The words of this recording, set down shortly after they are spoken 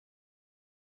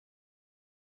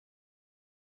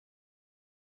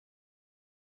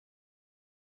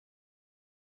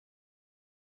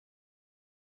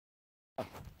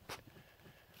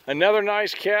Another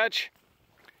nice catch.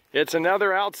 It's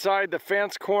another outside the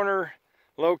fence corner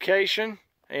location,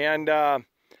 and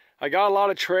I got a lot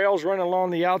of trails running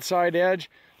along the outside edge.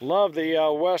 Love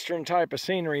the western type of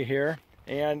scenery here,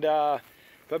 and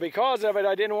but because of it,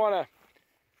 I didn't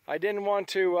want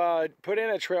to put in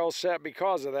a trail set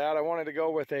because of that. I wanted to go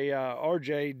with a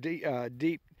RJ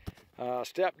deep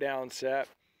step down set.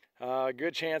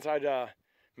 Good chance I'd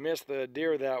miss the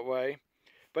deer that way,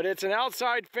 but it's an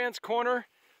outside fence corner.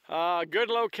 Good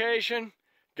location,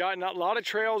 got a lot of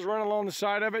trails running along the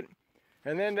side of it.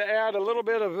 And then to add a little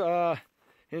bit of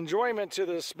enjoyment to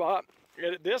this spot,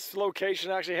 this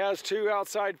location actually has two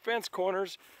outside fence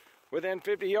corners within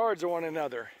 50 yards of one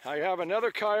another. I have another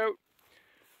coyote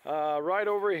right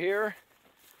over here.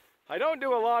 I don't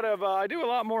do a lot of, I do a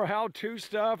lot more how-to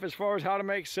stuff as far as how to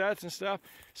make sets and stuff.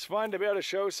 It's fun to be able to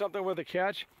show something with a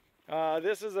catch.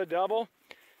 This is a double.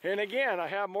 And again, I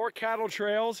have more cattle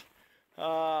trails.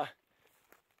 But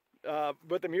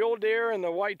the mule deer and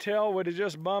the whitetail would have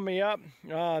just bummed me up.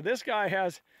 This guy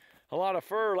has a lot of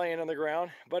fur laying on the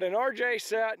ground, but an RJ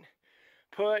set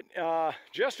put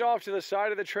just off to the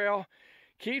side of the trail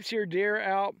keeps your deer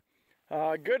out.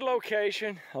 Good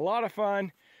location, a lot of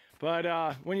fun.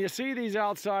 But when you see these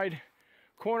outside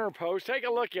corner posts, take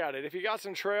a look at it. If you got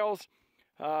some trails,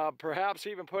 perhaps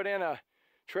even put in a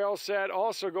trail set.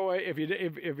 Also go, if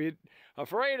you're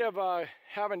afraid of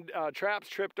having traps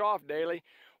tripped off daily,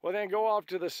 well then go off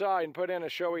to the side and put in a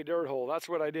showy dirt hole. That's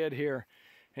what I did here.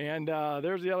 And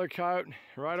there's the other coyote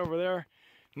right over there.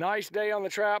 Nice day on the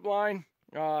trap line,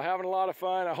 having a lot of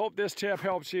fun. I hope this tip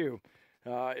helps you.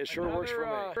 It sure works for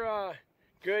me.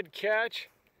 Good catch.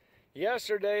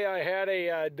 Yesterday I had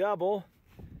a double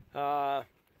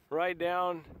right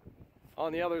down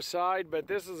on the other side, but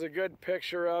this is a good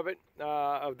picture of it,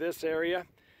 of this area.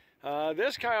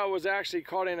 This coyote was actually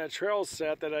caught in a trail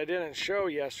set that I didn't show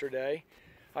yesterday.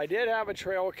 I did have a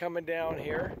trail coming down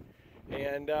here,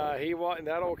 and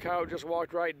that old coyote just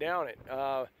walked right down it.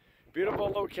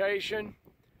 Beautiful location.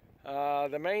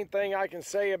 The main thing I can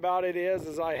say about it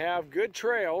is I have good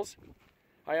trails.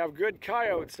 I have good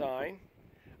coyote sign.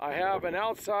 I have an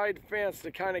outside fence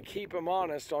to kind of keep them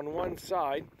honest on one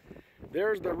side.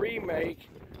 There's the remake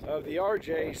of the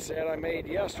RJ set I made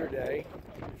yesterday.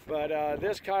 But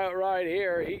this coyote right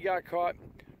here, he got caught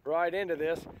right into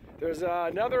this. There's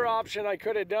another option I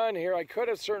could have done here. I could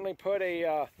have certainly put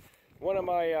a one of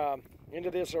my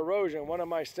into this erosion. One of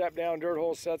my step down dirt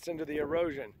hole sets into the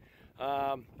erosion.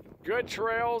 Good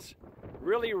trails,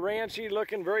 really ranchy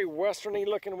looking, very westerny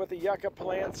looking with the yucca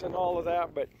plants and all of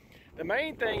that. But the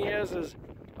main thing is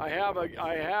I have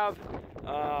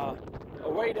a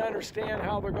way to understand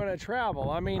how they're going to travel.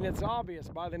 I mean, it's obvious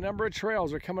by the number of trails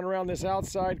they're coming around this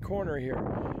outside corner here,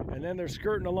 and then they're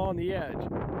skirting along the edge.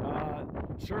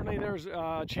 Certainly there's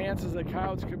chances that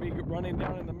coyotes could be running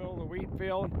down in the middle of the wheat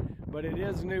field, but it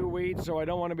is new wheat, so I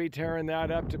don't want to be tearing that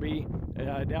up to be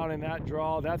down in that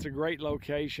draw. That's a great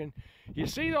location. You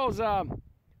see those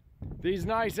these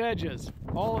nice edges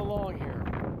all along here.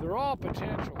 They're all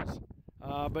potentials,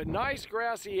 but nice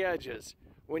grassy edges.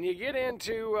 When you get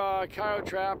into coyote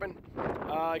trapping,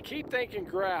 keep thinking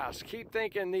grass, keep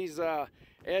thinking these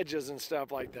edges and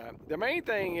stuff like that. The main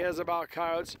thing is about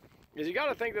coyotes is you got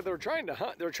to think that they're trying to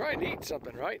hunt, they're trying to eat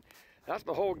something, right? That's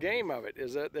the whole game of it,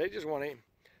 is that they just want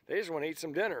to eat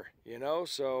some dinner, you know.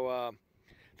 So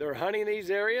they're hunting these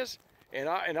areas, and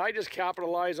I just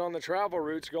capitalize on the travel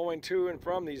routes going to and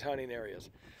from these hunting areas.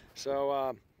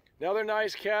 So another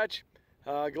nice catch.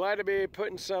 Glad to be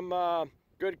putting some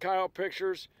good coyote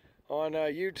pictures on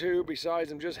YouTube besides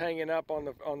them just hanging up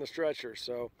on the stretcher.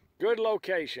 So good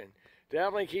location.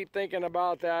 Definitely keep thinking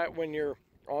about that when you're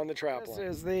on the trap line.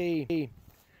 This is the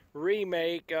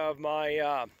remake of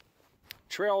my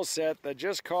trail set that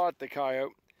just caught the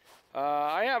coyote.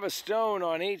 I have a stone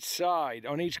on each side,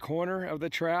 on each corner of the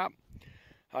trap.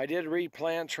 I did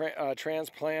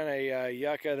transplant a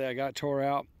yucca that got tore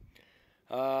out.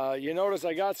 You notice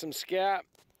I got some scat.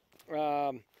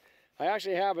 I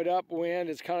actually have it upwind.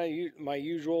 It's kind of my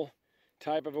usual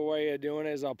type of a way of doing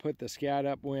it, is I'll put the scat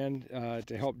upwind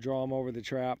to help draw them over the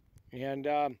trap. And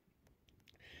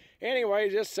anyway,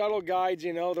 just subtle guides,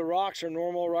 you know. The rocks are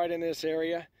normal right in this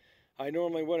area. I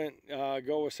normally wouldn't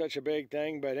go with such a big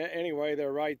thing, but anyway,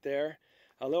 they're right there.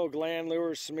 A little gland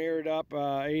lure smeared up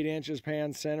 8 inches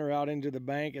pan center out into the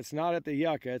bank. It's not at the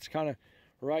yucca. It's kind of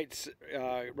right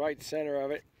center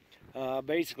of it,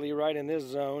 basically right in this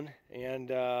zone. And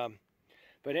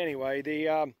but anyway,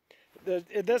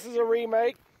 this is a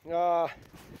remake of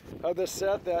the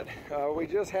set that we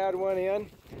just had one in,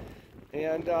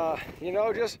 and you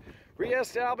know, just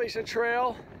reestablish a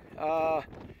trail.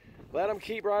 let them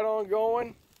keep right on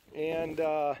going, and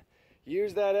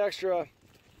use that extra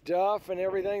duff and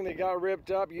everything that got ripped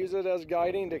up, use it as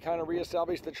guiding to kind of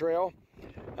reestablish the trail.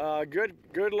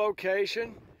 Good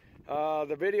location.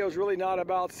 The video is really not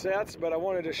about sets, but I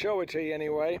wanted to show it to you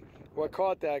anyway, what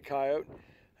caught that coyote.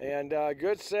 And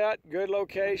good set, good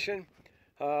location.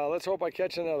 Let's hope I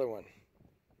catch another one.